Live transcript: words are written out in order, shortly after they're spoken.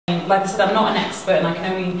Like I said, I'm not an expert and I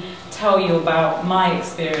can only tell you about my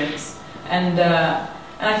experience. And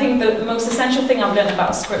I think the most essential thing I've learned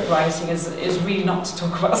about script writing is really not to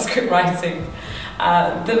talk about script writing.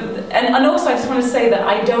 And also I just want to say that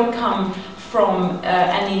I don't come from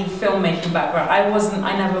any filmmaking background.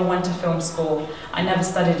 I never went to film school. I never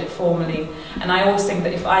studied it formally. And I always think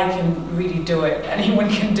that if I can really do it, anyone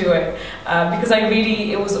can do it. Because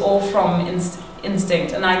it was all from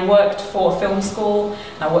instinct. And I worked for film school,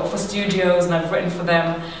 and I worked for studios, and I've written for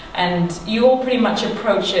them. And you all pretty much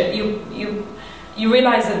approach it. You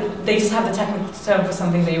realize that they just have the technical term for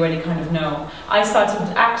something that you already kind of know. I started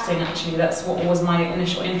acting, actually. That's what was my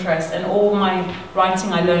initial interest, and all my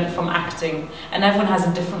writing I learned from acting. And everyone has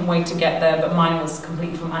a different way to get there, but mine was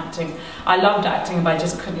completely from acting. I loved acting, but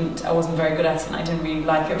I wasn't very good at it, and I didn't really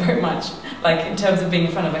like it very much, like in terms of being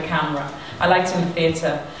in front of a camera. I liked it in the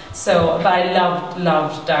theatre, but I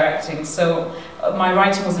loved directing. So my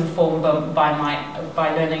writing was informed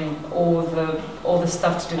by learning all the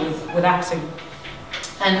stuff to do with acting.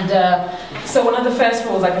 And so one of the first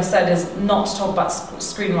rules, like I said, is not to talk about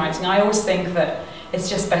screenwriting. I always think that it's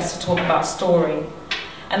just best to talk about story.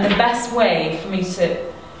 And the best way for me to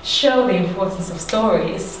show the importance of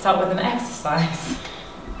story is to start with an exercise.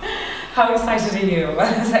 How excited are you?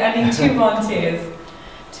 I need 2 volunteers.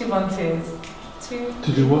 2 volunteers.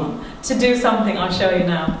 To do what? To do something, I'll show you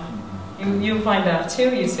now. You'll find out.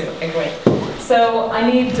 2, you 2. Okay, great. So I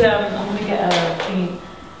need, I'm going to get a thing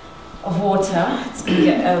of water. It's going to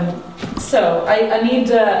get, so I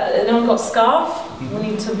need, anyone got a scarf? We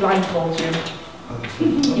need to blindfold you.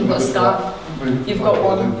 You've got a scarf. You've got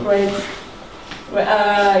one. Great.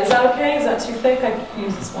 Is that okay? Is that too thick? I can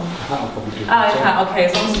use this one. I'll probably do hat, okay,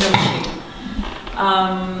 as long as you don't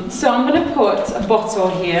see. So I'm going to put a bottle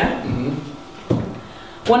here.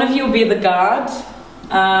 One of you will be the guard.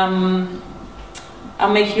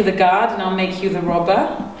 I'll make you the guard and I'll make you the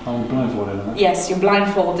robber. I'm blindfolded, am I? Yes, you're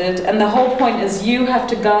blindfolded. And the whole point is you have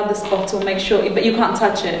to guard this bottle, make sure, but you can't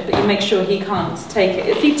touch it, but you make sure he can't take it.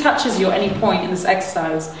 If he touches you at any point in this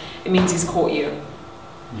exercise, it means he's caught you.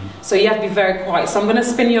 So you have to be very quiet. So I'm going to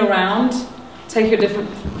spin you around, take you different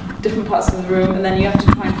parts of the room, and then you have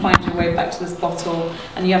to try and find your way back to this bottle,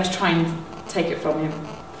 and you have to try and take it from him.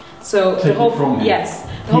 So the whole point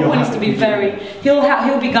is to be very. He'll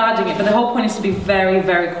be guarding it, but the whole point is to be very,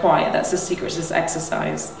 very quiet. That's the secret to this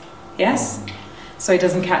exercise. Yes. So he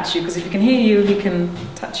doesn't catch you, because if he can hear you, he can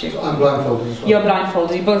touch you. So I'm blindfolded as well. You're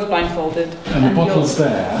blindfolded. You're both blindfolded. And the bottle's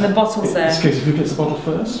there. And the bottle's there. In this case, if who gets the bottle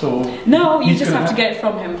first, or no, you just have to get it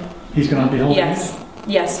from him. He's going to be holding it.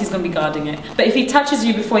 Yes, he's going to be guarding it. But if he touches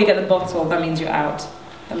you before you get the bottle, that means you're out.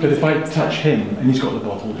 But if I touch him and he's got the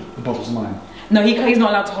bottle's mine. No, he's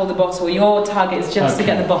not allowed to hold the bottle. Your target is just to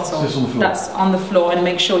get the bottle. So on the floor. That's on the floor, and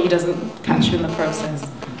make sure he doesn't catch you in the process.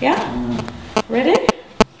 Yeah? Ready?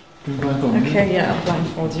 Okay, yeah, I'll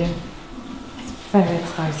blindfold you. It's very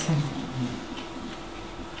exciting.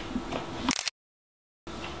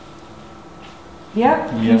 Yeah?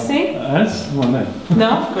 Can you see? That's one then.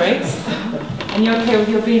 No? Great. And you're okay with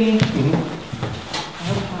your beanie? I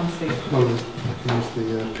hope you can't see. Well, I can use the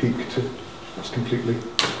peak to. It's completely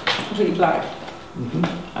black.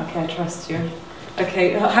 Okay, I trust you.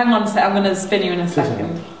 Okay, hang on a sec. I'm going to spin you in a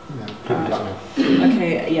second. Yeah, pretty black.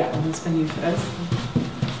 Okay, yeah, I'm going to spin you first.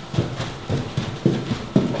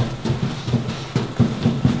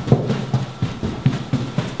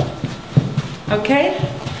 Okay?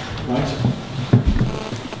 Right.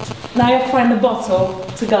 Now you have to find the bottle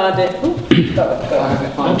to guard it. Ooh, go.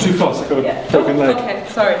 Not too fast, I've got a broken leg. Okay,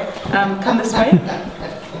 sorry. Come this way.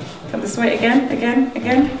 Come this way again.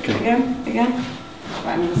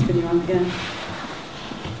 Right, I'm going to spin you around again.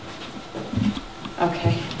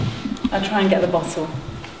 Okay. I'll try and get the bottle.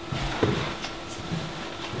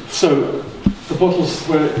 So, the bottle's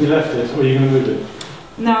where you left it, or are you going to move it?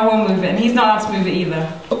 No, I won't move it. And he's not allowed to move it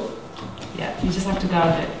either. Yeah, you just have to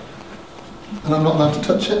guard it. And I'm not allowed to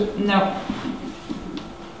touch it? No.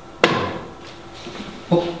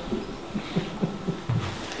 Oh.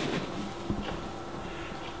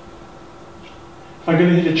 If I'm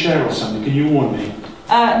going to hit a chair or something, can you warn me?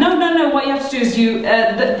 No. What you have to do is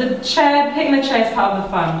the chair, picking the chair is part of the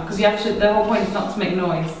fun, because you have to. The whole point is not to make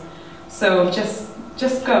noise. So just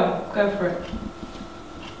go for it.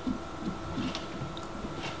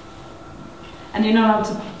 And you're not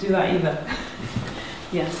allowed to do that either.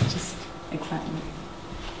 Yes, just exactly.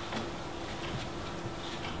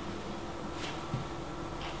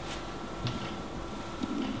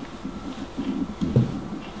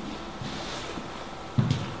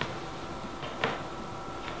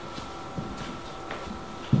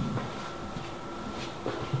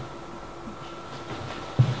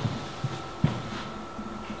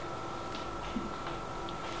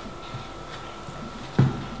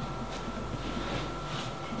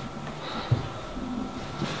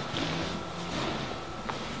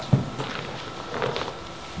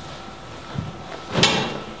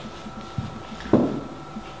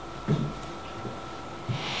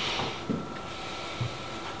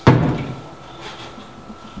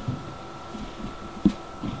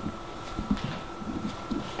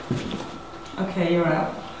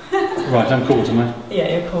 out. Right, I'm caught, am I?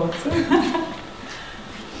 Yeah, you're caught.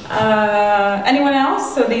 Anyone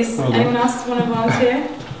else? So anyone else want to volunteer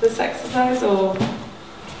this exercise, or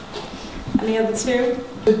any other two?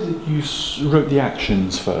 You wrote the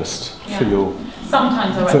actions first for your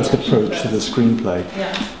Sometimes I write first the actions approach to the first. screenplay.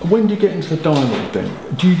 Yeah. When do you get into the dialogue then?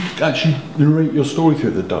 Do you actually narrate your story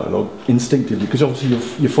through the dialogue instinctively? Because obviously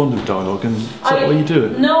you're fond of dialogue, and is that the way you do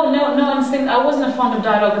it? No, I wasn't fond of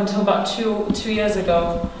dialogue until about two years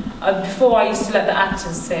ago. Before, I used to let the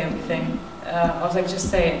actors say everything. I was like, just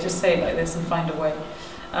say it like this and find a way,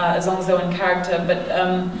 as long as they were in character. But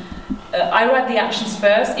I write the actions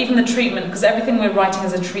first, even the treatment, because everything we're writing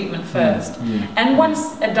is a treatment first. Yeah. And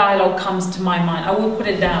once a dialogue comes to my mind, I will put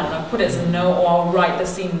it down. I'll put it as a note, or I'll write the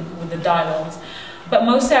scene with the dialogues. But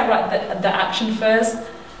mostly I write the action first.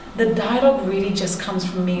 The dialogue really just comes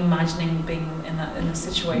from me imagining being in a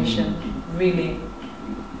situation, really.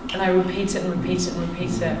 And I repeat it and repeat it and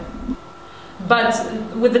repeat it. But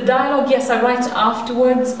with the dialogue, yes, I write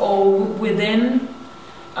afterwards or within.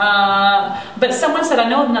 But someone said, I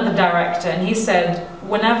know another director, and he said,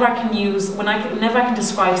 whenever I can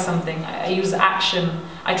describe something, I use action.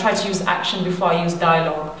 I try to use action before I use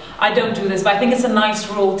dialogue. I don't do this, but I think it's a nice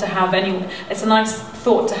rule to have. It's a nice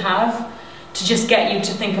thought to have, to just get you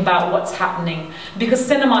to think about what's happening. Because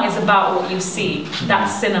cinema is about what you see.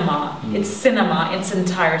 That's cinema. It's cinema in its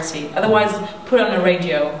entirety. Otherwise, put it on the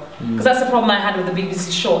radio. Because that's the problem I had with the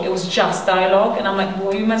BBC short. It was just dialogue. And I'm like,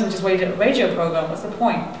 well, you might as well just wait at a radio program. What's the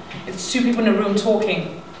point? It's two people in a room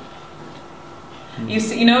talking. You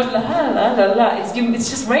see, you know, la la la la. It's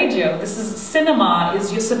just radio. This is cinema.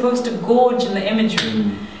 You're supposed to gorge in the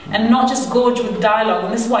imagery. And not just gorge with dialogue.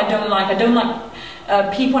 And this is what I don't like. I don't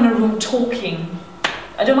like people in a room talking.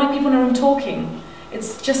 I don't like people in a room talking.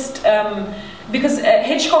 It's just because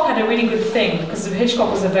Hitchcock had a really good thing, because Hitchcock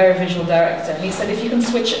was a very visual director, and he said if you can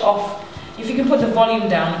switch off, if you can put the volume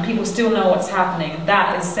down and people still know what's happening,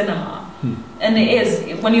 that is cinema. And it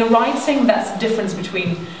is. When you're writing, that's the difference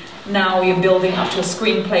between now you're building up to a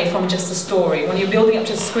screenplay from just a story. When you're building up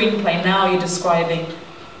to a screenplay, now you're describing,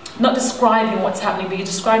 not describing what's happening, but you're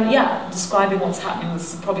describing what's happening.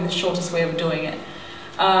 This is probably the shortest way of doing it.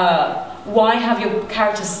 Why have your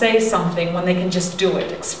characters say something when they can just do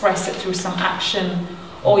it, express it through some action,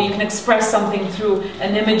 or you can express something through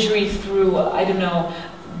an imagery, through, I don't know,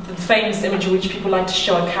 the famous imagery which people like to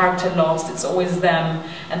show a character lost. It's always them,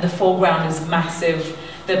 and the foreground is massive.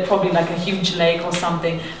 They're probably like a huge lake or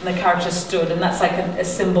something, and the character stood, and that's like a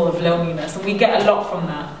symbol of loneliness, and we get a lot from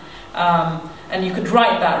that. And you could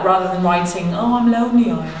write that rather than writing, oh, I'm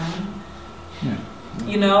lonely, I am. Yeah.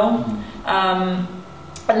 You know?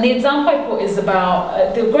 And the example I put is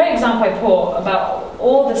about, the great example I put about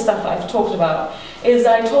all the stuff I've talked about is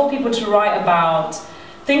I told people to write about,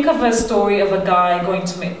 think of a story of a guy going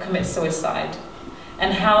to commit suicide,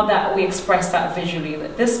 and how that we express that visually,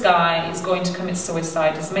 that this guy is going to commit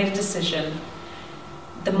suicide, has made a decision,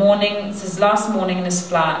 the morning, it's his last morning in his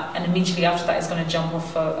flat, and immediately after that he's going to jump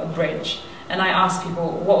off a bridge. And I ask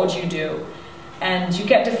people, what would you do? And you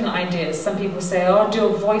get different ideas. Some people say, oh, I'll do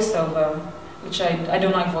a voiceover, which I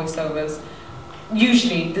don't like voiceovers.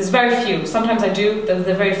 Usually, there's very few. Sometimes I do, there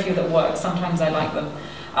are very few that work. Sometimes I like them.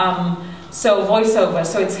 So voiceover,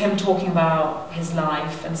 so it's him talking about his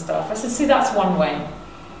life and stuff. I said, see, that's one way.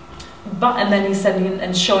 And then he said,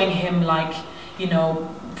 and showing him like, you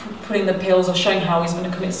know, putting the pills or showing how he's going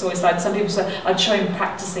to commit suicide. Some people said, I'd show him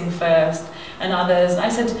practicing first, and others. And I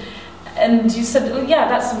said, and you said, oh, yeah,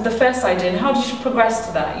 that's the first idea. And how did you progress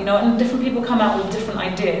to that? You know, and different people come out with different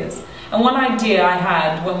ideas. And one idea I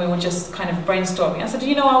had when we were just kind of brainstorming, I said,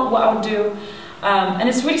 you know what I'll do? And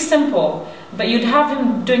it's really simple, but you'd have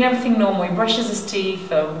him doing everything normal. He brushes his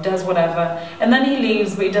teeth or does whatever, and then he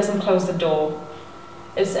leaves, but he doesn't close the door.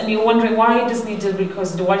 And you're wondering, why doesn't he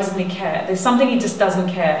close the door? Why doesn't he care? There's something he just doesn't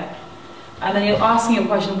care. And then you're asking your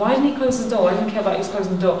question, why didn't he close the door? I didn't care about his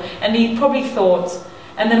closing the door. And he probably thought,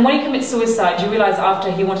 and then when he commits suicide, you realize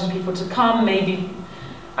after he wanted people to come, maybe,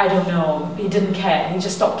 I don't know, he didn't care, he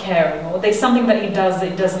just stopped caring, or there's something that he does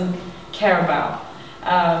that he doesn't care about.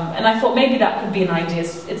 And I thought maybe that could be an idea.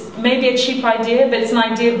 It's maybe a cheap idea, but it's an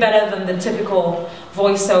idea better than the typical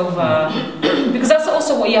voiceover, because that's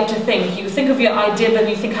also what you have to think. You think of your idea, then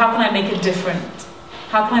you think, how can I make it different?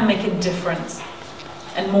 How can I make it different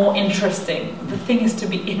and more interesting? The thing is to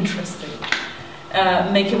be interesting.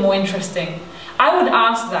 Make it more interesting. I would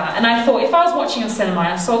ask that, and I thought if I was watching a cinema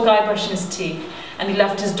and I saw a guy brushing his teeth, and he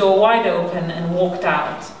left his door wide open and walked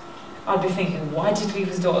out, I'd be thinking, why did he leave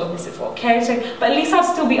his door open? Is it for a caretaker? But at least I'd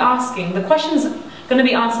still be asking. The question's going to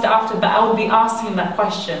be answered after, but I would be asking that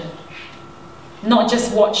question. not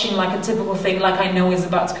just watching like a typical thing, like I know he's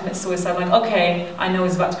about to commit suicide. Like, okay, I know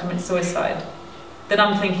he's about to commit suicide. Then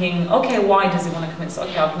I'm thinking, okay, why does he want to commit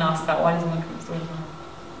suicide? Okay, I can ask that. Why does he want to commit suicide?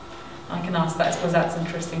 I can ask that. I suppose that's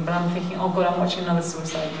interesting. But I'm thinking, oh God, I'm watching another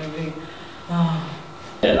suicide movie. Oh.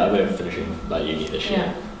 Yeah, like we're finishing like uni this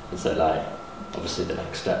year, and so like obviously the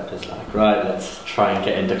next step is like, right, let's try and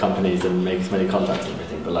get into companies and make as many contacts and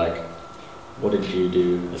everything. But like, what did you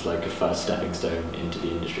do as like a first stepping stone into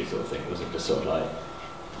the industry sort of thing? Was it just sort of like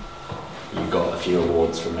you got a few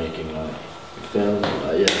awards for making like film?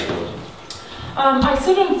 Like, yeah. I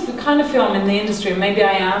sort of kind of feel I'm in the industry, maybe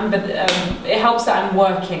I am, but it helps that I'm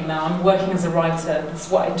working now. I'm working as a writer.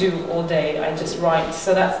 That's what I do all day. I just write,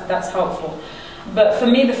 so that's helpful. But for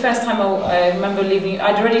me, the first time I remember leaving,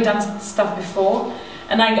 I'd already done stuff before,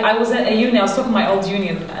 and I was at a uni. I was talking to my old uni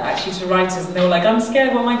actually to writers, and they were like, "I'm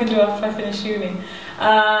scared. What am I going to do after I finish uni?"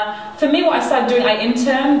 For me, what I started doing, I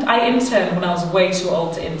interned when I was way too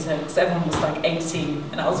old to intern, because everyone was like 18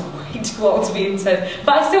 and I was way too old to be intern.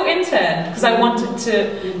 But I still interned because I wanted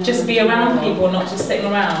to just be around people, not just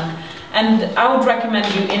sitting around. And I would recommend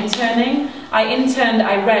you interning. I interned,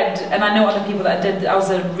 I read, and I know other people that did. I was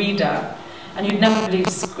a reader. And you'd never believe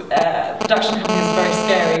production company is very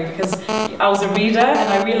scary, because I was a reader and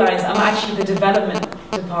I realised I'm actually the development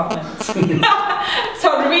department.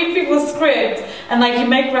 So I'd read people's script and like you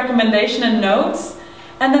make recommendation and notes,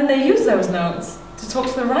 and then they use those notes to talk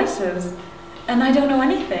to the writers, and I don't know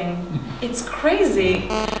anything. It's crazy.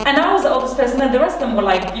 And I was the oldest person, and the rest of them were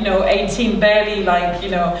like, you know, 18, barely, like, you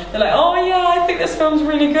know, they're like, oh yeah, I think this film's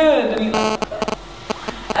really good. And you're like,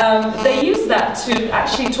 they used that to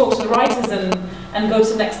actually talk to the writers and go to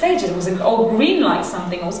the next stage. It was green light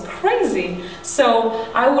something. It was crazy. So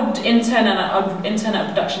I would intern at a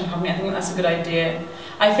production company. I think that's a good idea.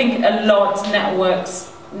 I think a lot network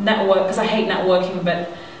because I hate networking, but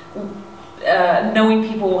knowing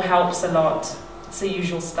people helps a lot. It's the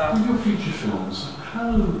usual stuff. With your feature films,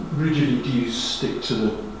 how rigidly do you stick to the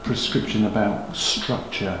prescription about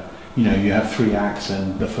structure? You know, you have 3 acts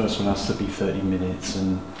and the first one has to be 30 minutes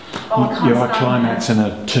and you have a climax and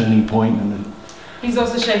a turning point and then... He's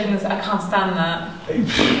also shaking his... I can't stand that.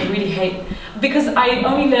 I really hate... Because I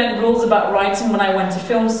only learned rules about writing when I went to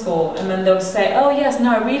film school, and then they'll say, oh yes,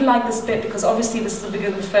 no, I really like this bit because obviously this is the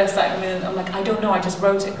beginning of the first act. And I'm like, I don't know, I just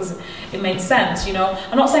wrote it because it made sense, you know?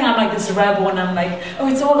 I'm not saying I'm like this rebel and I'm like, oh,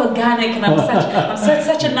 it's all organic and I'm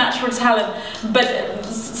such a natural talent. But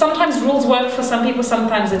sometimes rules work for some people,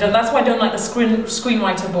 sometimes they don't. That's why I don't like the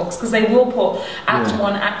screenwriter books, because they will put act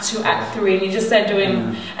 1, act 2, act 3, and you just they're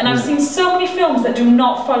doing... And I've seen so many films that do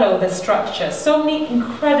not follow the structure. So many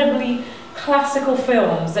incredibly classical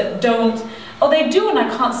films that don't... Oh, they do and I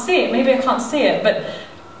can't see it. Maybe I can't see it, but...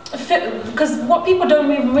 Because what people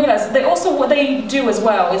don't even realise, they also, what they do as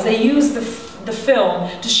well, is they use the film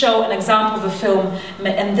to show an example of the film,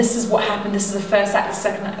 and this is what happened, this is the first act, the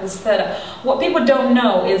second act, this third act. What people don't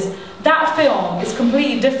know is that film is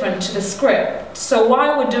completely different to the script. So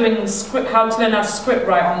while we're doing how to learn how to script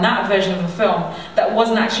write on that version of the film that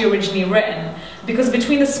wasn't actually originally written, because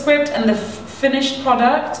between the script and the finished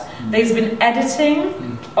product, there's been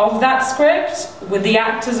editing of that script with the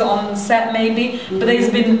actors on set maybe, but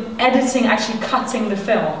there's been editing, actually cutting the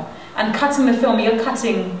film. And cutting the film, you're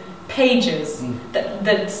cutting pages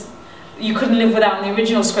that you couldn't live without in the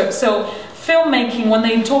original script. So filmmaking, when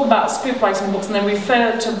they talk about script writing books and they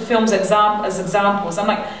refer to the films as examples, I'm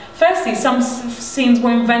like, firstly, some scenes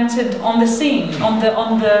were invented on the scene, on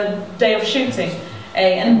the day of shooting.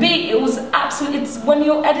 A, and B, it was absolutely, it's when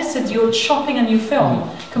you're edited, you're chopping a new film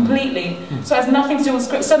completely. So it has nothing to do with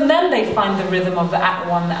script. So then they find the rhythm of the act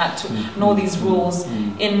 1, the act 2, and all these rules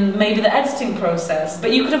in maybe the editing process.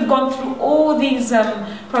 But you could have gone through all these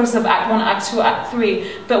process of act 1, act 2, act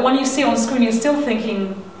 3. But when you see it on screen, you're still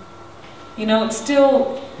thinking, you know, it's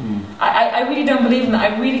still, I really don't believe in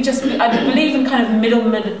that. I believe in kind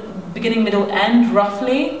of beginning, middle, end,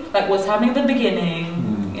 roughly. Like what's happening at the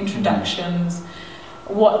beginning, introductions.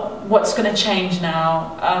 What's going to change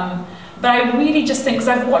now, but I really just think, because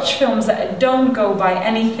I've watched films that don't go by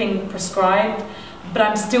anything prescribed, but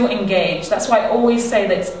I'm still engaged. That's why I always say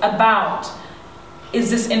that it's about, is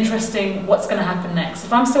this interesting, what's going to happen next?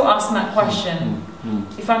 If I'm still asking that question,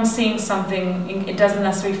 if I'm seeing something, it doesn't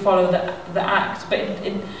necessarily follow the act, but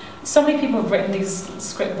so many people have written these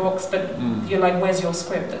script books, but you're like, where's your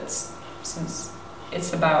script? Since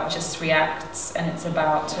it's about just 3 acts and it's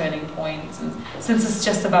about turning points, and since it's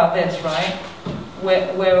just about this, right?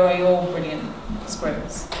 Where are your brilliant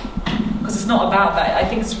scripts? Because it's not about that. I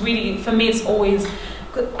think it's really, for me, it's always,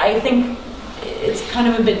 I think it's kind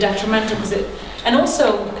of a bit detrimental because it, and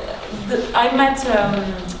also I met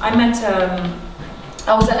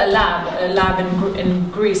I was at a lab in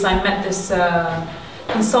Greece. I met this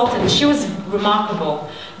consultant. She was remarkable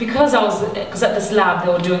because at this lab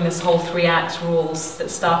they were doing this whole 3-act rules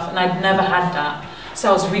stuff, and I'd never had that. So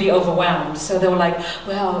I was really overwhelmed. So they were like,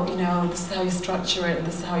 well, you know, this is how you structure it,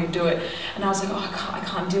 this is how you do it. And I was like, oh, I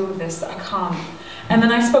can't deal with this, I can't. And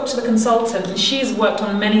then I spoke to the consultant, and she's worked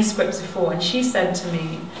on many scripts before, and she said to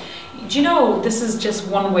me, do you know, this is just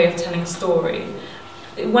one way of telling a story.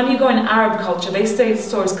 When you go in Arab culture, they say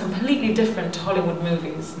stories completely different to Hollywood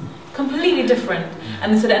movies. Completely different.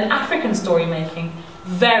 And they said, an African story making,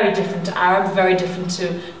 very different to Arab, very different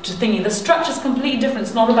to thingy. The structure's completely different.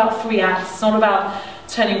 It's not about 3 acts, it's not about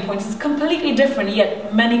turning points. It's completely different,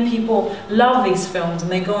 yet many people love these films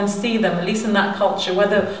and they go and see them, at least in that culture.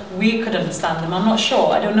 Whether we could understand them, I'm not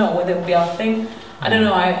sure. I don't know whether it would be our thing. I don't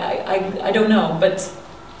know, I don't know, but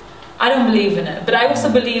I don't believe in it. But I also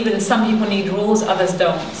believe in some people need rules, others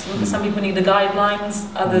don't. Some people need the guidelines,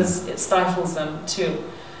 others it stifles them too.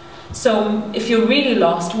 So if you're really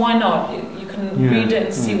lost, why not? You can read it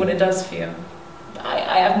and see what it does for you.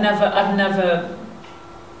 I've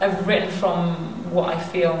written from what I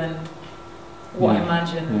feel and what I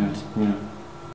imagine. Yeah.